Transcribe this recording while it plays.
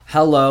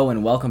Hello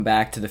and welcome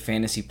back to the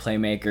Fantasy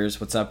Playmakers.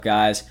 What's up,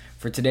 guys?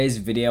 For today's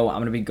video, I'm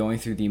going to be going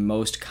through the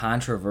most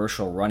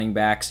controversial running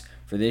backs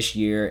for this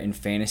year in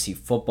fantasy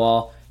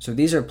football. So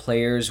these are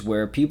players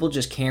where people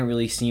just can't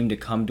really seem to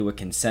come to a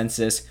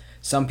consensus.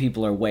 Some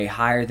people are way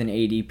higher than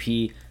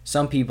ADP,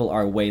 some people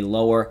are way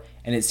lower,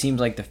 and it seems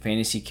like the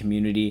fantasy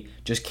community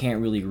just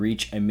can't really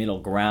reach a middle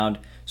ground.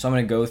 So I'm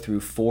going to go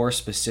through 4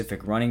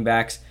 specific running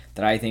backs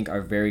that I think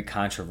are very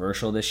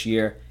controversial this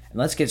year. And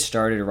let's get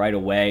started right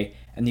away.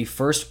 And the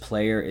first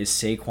player is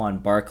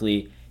Saquon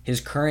Barkley. His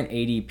current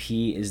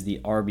ADP is the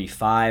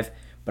RB5,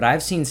 but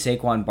I've seen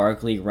Saquon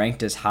Barkley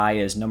ranked as high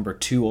as number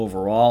 2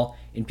 overall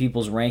in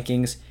people's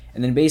rankings,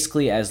 and then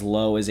basically as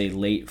low as a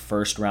late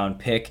first round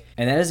pick.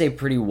 And that is a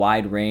pretty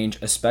wide range,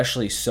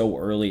 especially so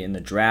early in the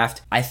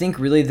draft. I think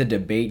really the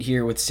debate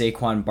here with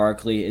Saquon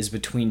Barkley is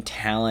between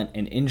talent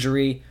and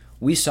injury.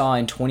 We saw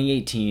in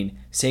 2018,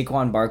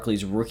 Saquon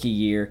Barkley's rookie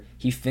year,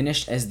 he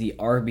finished as the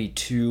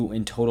RB2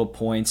 in total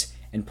points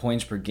and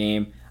points per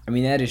game. I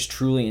mean, that is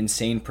truly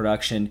insane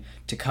production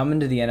to come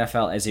into the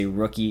NFL as a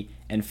rookie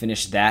and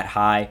finish that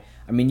high.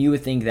 I mean, you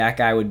would think that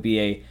guy would be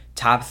a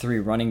top 3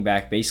 running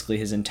back basically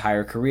his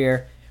entire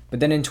career.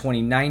 But then in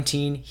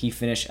 2019, he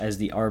finished as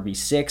the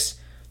RB6,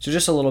 so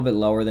just a little bit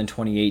lower than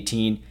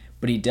 2018,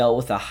 but he dealt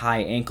with a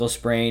high ankle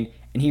sprain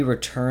and he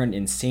returned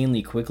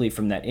insanely quickly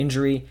from that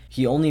injury.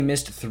 He only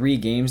missed 3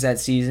 games that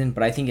season,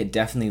 but I think it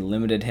definitely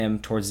limited him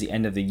towards the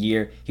end of the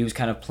year. He was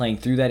kind of playing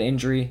through that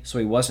injury, so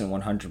he wasn't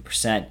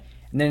 100%. And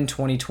then in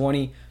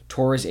 2020,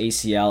 tore his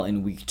ACL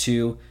in week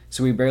 2,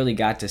 so we barely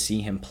got to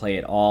see him play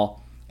at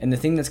all. And the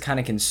thing that's kind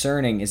of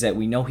concerning is that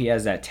we know he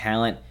has that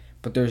talent,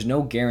 but there's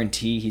no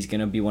guarantee he's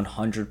going to be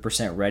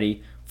 100%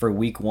 ready for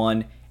week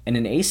 1. And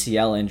an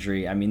ACL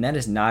injury, I mean, that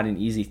is not an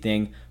easy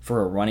thing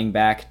for a running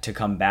back to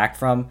come back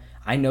from.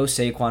 I know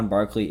Saquon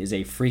Barkley is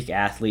a freak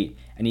athlete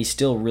and he's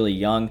still really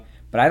young,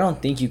 but I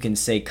don't think you can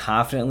say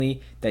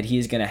confidently that he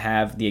is going to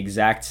have the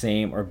exact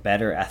same or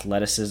better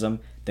athleticism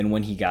than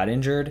when he got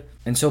injured.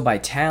 And so by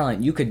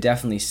talent, you could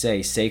definitely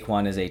say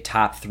Saquon is a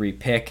top 3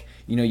 pick.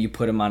 You know, you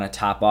put him on a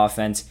top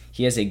offense,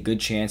 he has a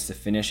good chance to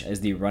finish as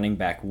the running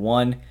back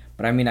 1.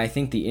 But I mean, I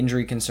think the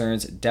injury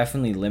concerns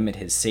definitely limit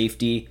his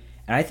safety.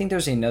 And I think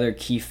there's another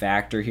key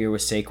factor here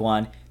with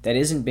Saquon that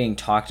isn't being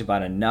talked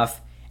about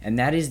enough, and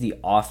that is the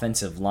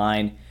offensive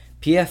line.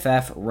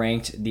 PFF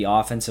ranked the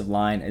offensive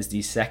line as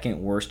the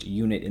second worst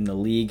unit in the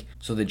league.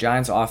 So the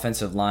Giants'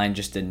 offensive line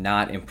just did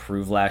not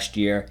improve last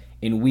year.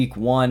 In week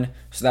 1,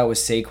 so that was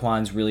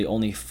Saquon's really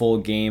only full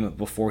game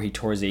before he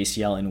tore his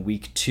ACL in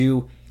week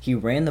 2, he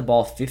ran the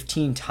ball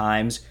 15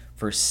 times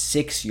for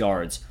 6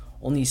 yards.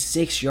 Only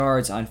 6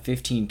 yards on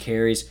 15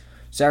 carries.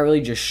 So that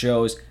really just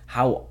shows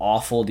how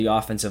awful the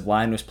offensive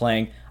line was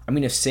playing. I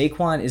mean, if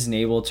Saquon isn't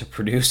able to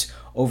produce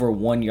over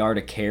 1 yard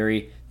a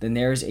carry, then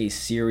there's a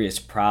serious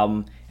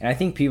problem. And I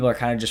think people are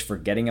kind of just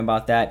forgetting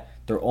about that.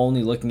 They're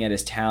only looking at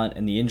his talent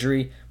and the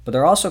injury, but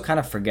they're also kind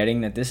of forgetting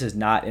that this is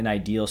not an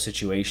ideal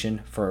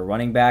situation for a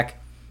running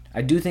back.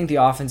 I do think the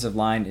offensive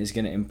line is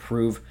going to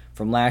improve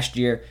from last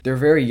year. They're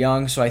very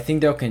young, so I think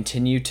they'll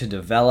continue to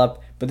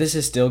develop, but this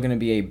is still going to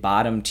be a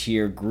bottom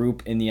tier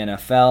group in the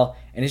NFL,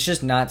 and it's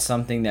just not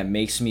something that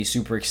makes me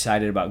super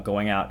excited about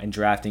going out and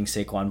drafting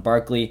Saquon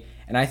Barkley.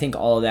 And I think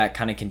all of that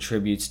kind of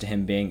contributes to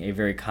him being a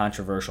very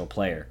controversial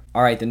player.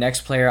 All right, the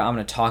next player I'm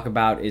going to talk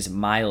about is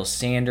Miles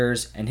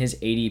Sanders, and his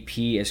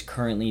ADP is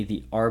currently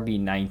the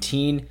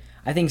RB19.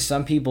 I think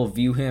some people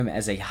view him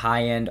as a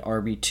high-end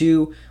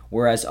RB2,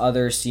 whereas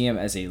others see him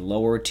as a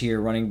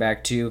lower-tier running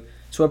back 2,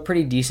 so a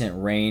pretty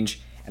decent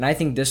range. And I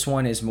think this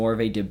one is more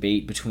of a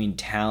debate between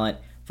talent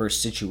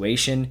versus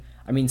situation.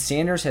 I mean,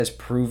 Sanders has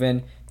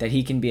proven that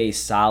he can be a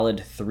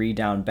solid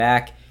 3-down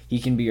back. He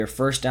can be your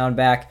first down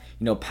back,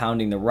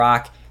 pounding the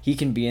rock. He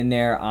can be in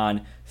there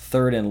on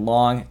 3rd and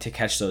long to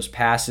catch those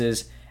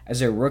passes.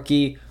 As a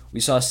rookie, we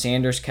saw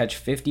Sanders catch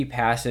 50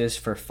 passes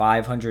for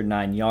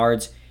 509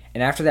 yards.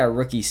 And after that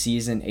rookie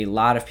season, a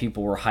lot of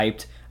people were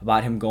hyped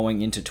about him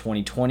going into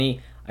 2020.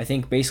 I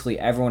think basically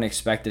everyone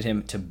expected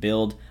him to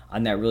build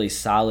on that really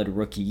solid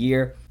rookie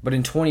year. But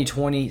in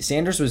 2020,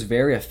 Sanders was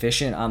very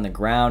efficient on the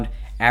ground,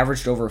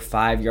 averaged over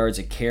 5 yards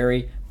a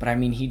carry. But I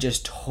mean, he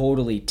just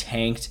totally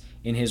tanked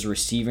in his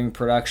receiving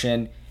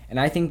production. And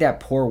I think that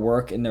poor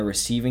work in the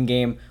receiving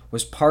game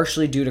was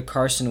partially due to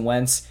Carson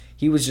Wentz.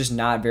 He was just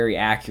not very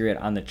accurate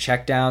on the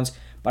checkdowns.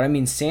 But I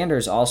mean,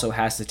 Sanders also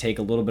has to take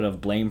a little bit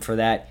of blame for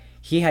that.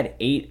 He had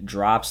 8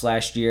 drops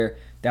last year.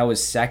 That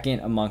was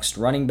second amongst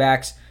running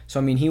backs. So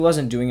I mean, he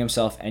wasn't doing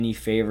himself any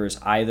favors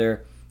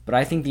either. But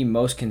I think the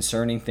most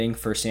concerning thing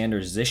for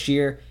Sanders this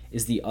year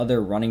is the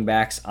other running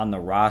backs on the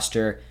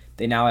roster.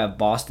 They now have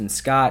Boston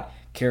Scott,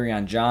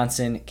 Kerryon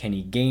Johnson,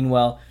 Kenny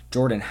Gainwell,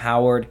 Jordan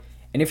Howard.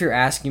 And if you're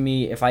asking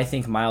me if I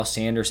think Miles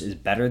Sanders is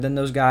better than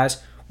those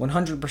guys,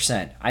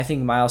 100%. I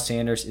think Miles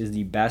Sanders is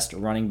the best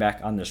running back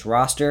on this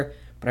roster.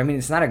 But I mean,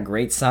 it's not a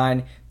great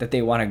sign that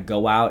they want to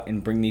go out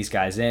and bring these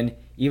guys in,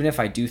 even if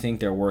I do think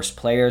they're worse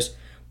players.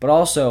 But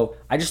also,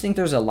 I just think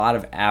there's a lot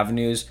of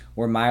avenues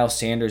where Miles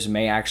Sanders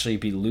may actually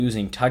be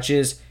losing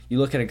touches. You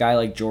look at a guy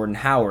like Jordan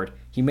Howard.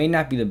 He may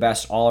not be the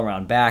best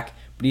all-around back,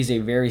 but he's a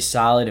very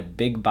solid,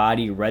 big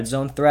body red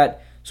zone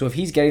threat. So if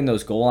he's getting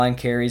those goal line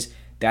carries,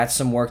 that's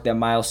some work that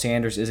Miles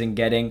Sanders isn't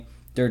getting.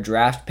 Their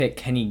draft pick,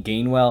 Kenny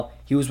Gainwell,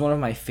 he was one of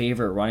my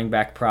favorite running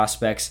back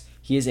prospects.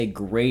 He is a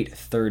great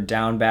third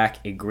down back,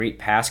 a great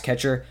pass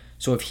catcher.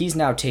 So if he's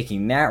now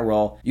taking that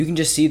role, you can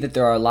just see that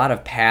there are a lot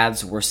of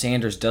paths where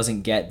Sanders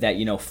doesn't get that,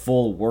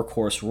 full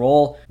workhorse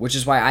role, which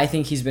is why I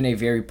think he's been a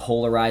very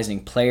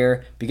polarizing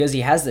player because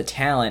he has the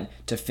talent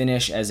to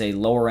finish as a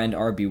lower end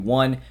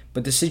RB1,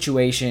 but the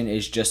situation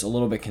is just a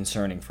little bit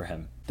concerning for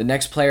him. The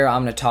next player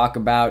I'm going to talk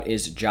about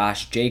is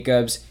Josh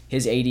Jacobs.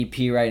 His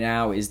ADP right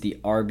now is the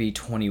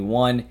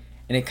RB21.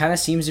 And it kind of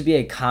seems to be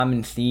a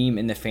common theme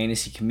in the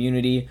fantasy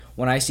community.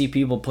 When I see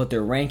people put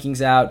their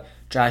rankings out,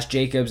 Josh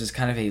Jacobs is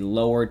kind of a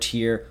lower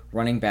tier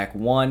running back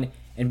 1.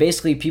 And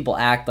basically people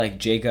act like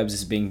Jacobs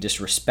is being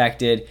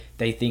disrespected.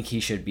 They think he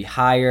should be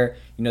higher.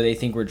 They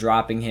think we're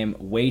dropping him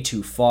way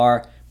too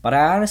far. But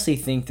I honestly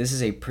think this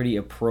is a pretty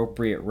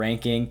appropriate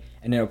ranking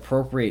and an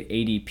appropriate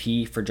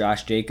ADP for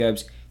Josh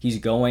Jacobs. He's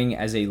going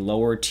as a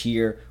lower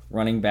tier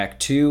running back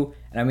 2.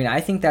 And I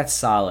think that's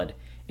solid.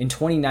 In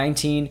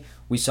 2019,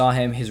 we saw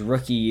him his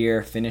rookie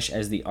year finish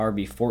as the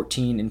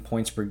RB14 in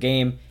points per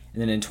game.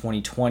 And then in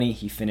 2020,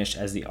 he finished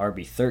as the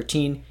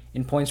RB13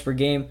 in points per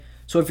game.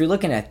 So if you're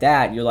looking at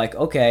that, you're like,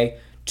 okay,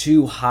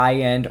 2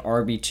 high-end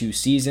RB2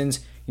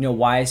 seasons.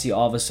 Why is he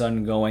all of a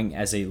sudden going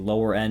as a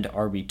lower-end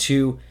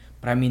RB2?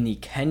 But the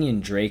Kenyon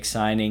Drake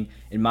signing,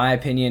 in my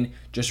opinion,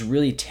 just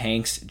really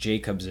tanks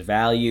Jacobs'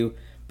 value.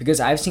 Because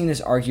I've seen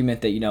this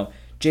argument that,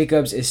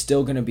 Jacobs is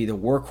still going to be the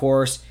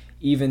workhorse,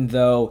 even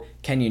though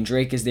Kenyon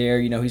Drake is there.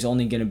 He's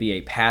only going to be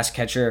a pass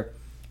catcher.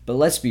 But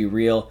let's be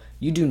real,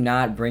 you do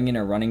not bring in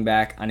a running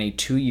back on a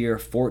 2-year,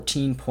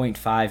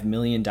 $14.5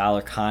 million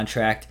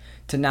contract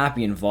to not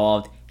be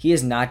involved. He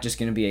is not just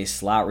going to be a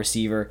slot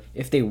receiver.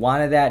 If they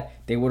wanted that,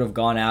 they would have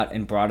gone out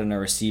and brought in a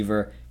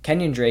receiver.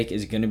 Kenyon Drake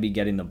is going to be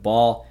getting the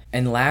ball.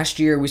 And last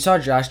year, we saw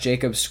Josh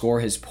Jacobs score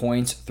his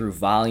points through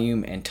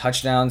volume and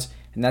touchdowns.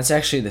 And that's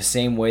actually the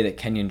same way that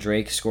Kenyon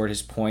Drake scored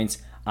his points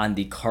on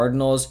the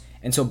Cardinals.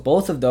 And so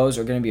both of those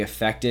are going to be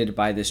affected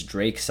by this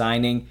Drake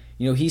signing.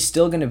 He's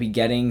still going to be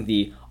getting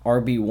the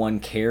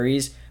RB1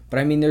 carries,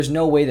 but there's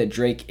no way that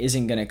Drake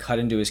isn't going to cut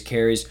into his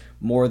carries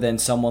more than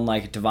someone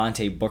like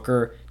Devontae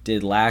Booker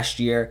did last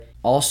year.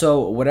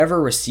 Also,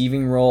 whatever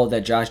receiving role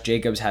that Josh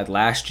Jacobs had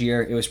last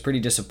year, it was pretty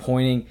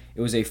disappointing.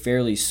 It was a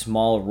fairly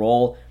small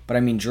role, but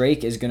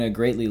Drake is going to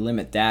greatly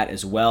limit that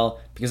as well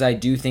because I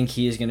do think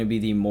he is going to be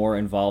the more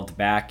involved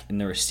back in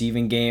the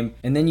receiving game.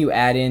 And then you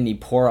add in the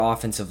poor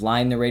offensive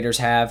line the Raiders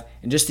have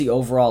and just the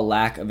overall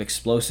lack of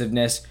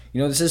explosiveness.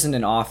 This isn't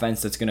an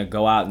offense that's going to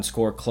go out and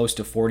score close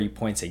to 40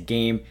 points a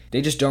game.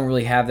 They just don't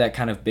really have that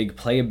kind of big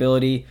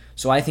playability.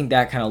 So I think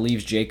that kind of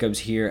leaves Jacobs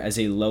here as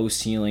a low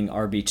ceiling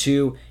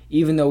RB2,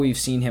 even though we've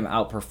seen him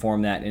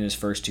outperform that in his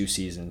first 2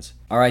 seasons.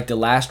 All right, the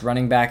last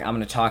running back I'm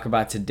going to talk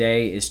about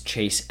today is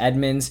Chase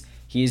Edmonds.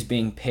 He is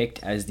being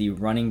picked as the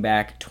running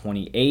back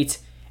 28,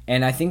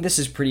 and I think this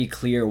is pretty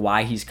clear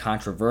why he's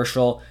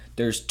controversial.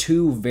 There's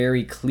 2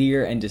 very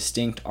clear and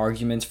distinct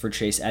arguments for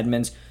Chase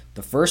Edmonds.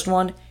 The first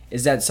one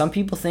is that some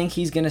people think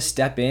he's going to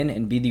step in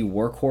and be the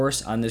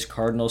workhorse on this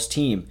Cardinals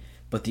team,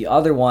 but the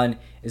other one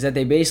is that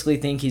they basically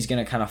think he's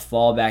going to kind of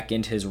fall back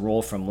into his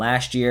role from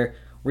last year,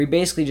 where he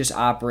basically just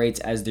operates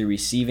as the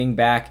receiving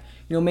back.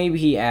 Maybe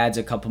he adds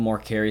a couple more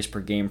carries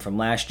per game from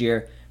last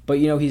year, but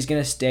he's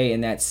going to stay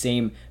in that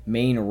same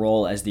main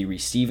role as the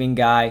receiving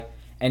guy.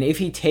 And if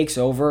he takes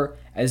over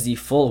as the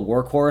full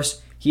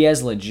workhorse, he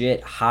has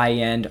legit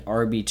high-end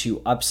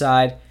RB2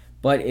 upside.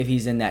 But if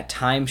he's in that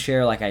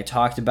timeshare like I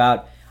talked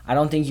about, I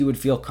don't think you would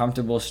feel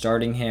comfortable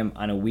starting him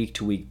on a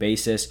week-to-week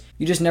basis.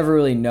 You just never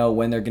really know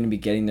when they're going to be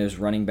getting those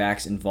running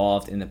backs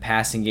involved in the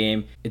passing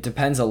game. It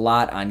depends a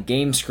lot on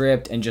game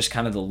script and just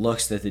kind of the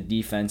looks that the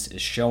defense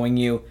is showing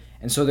you.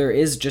 And so there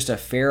is just a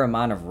fair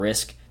amount of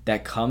risk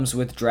that comes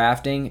with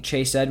drafting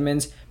Chase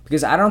Edmonds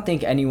because I don't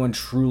think anyone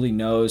truly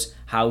knows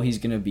how he's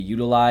going to be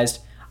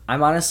utilized.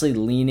 I'm honestly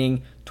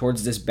leaning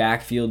towards this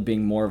backfield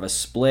being more of a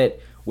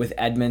split, with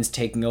Edmonds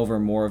taking over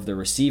more of the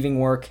receiving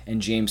work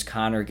and James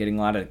Conner getting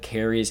a lot of the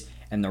carries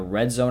and the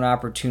red zone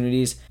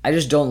opportunities. I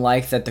just don't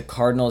like that the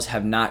Cardinals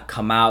have not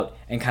come out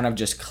and kind of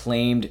just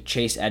claimed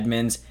Chase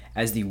Edmonds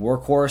as the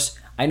workhorse.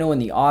 I know in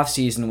the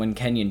offseason when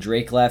Kenyon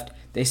Drake left,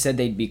 they said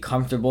they'd be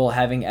comfortable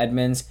having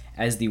Edmonds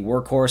as the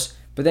workhorse,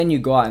 but then you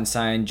go out and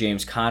sign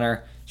James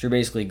Conner, so you're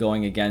basically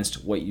going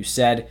against what you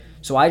said.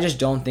 So I just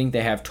don't think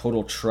they have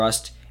total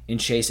trust in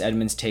Chase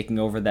Edmonds taking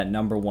over that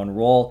number 1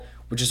 role,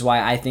 which is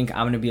why I think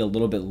I'm going to be a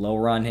little bit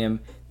lower on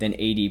him than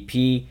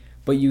ADP,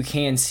 but you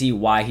can see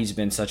why he's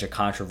been such a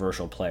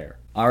controversial player.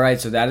 All right,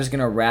 so that is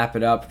going to wrap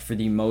it up for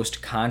the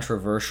most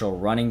controversial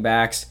running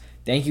backs.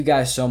 Thank you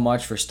guys so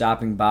much for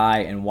stopping by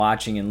and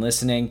watching and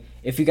listening.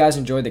 If you guys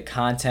enjoyed the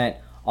content,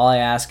 all I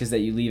ask is that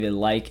you leave a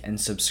like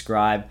and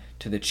subscribe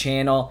to the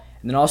channel.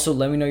 And then also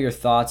let me know your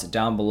thoughts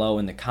down below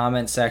in the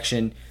comment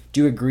section.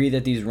 Do you agree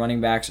that these running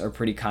backs are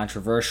pretty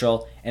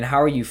controversial? And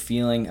how are you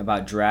feeling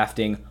about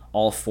drafting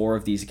all 4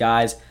 of these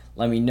guys?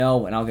 let me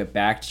know and I'll get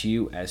back to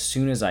you as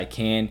soon as I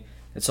can.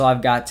 That's all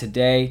I've got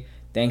today.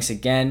 Thanks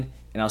again,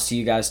 and I'll see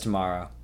you guys tomorrow.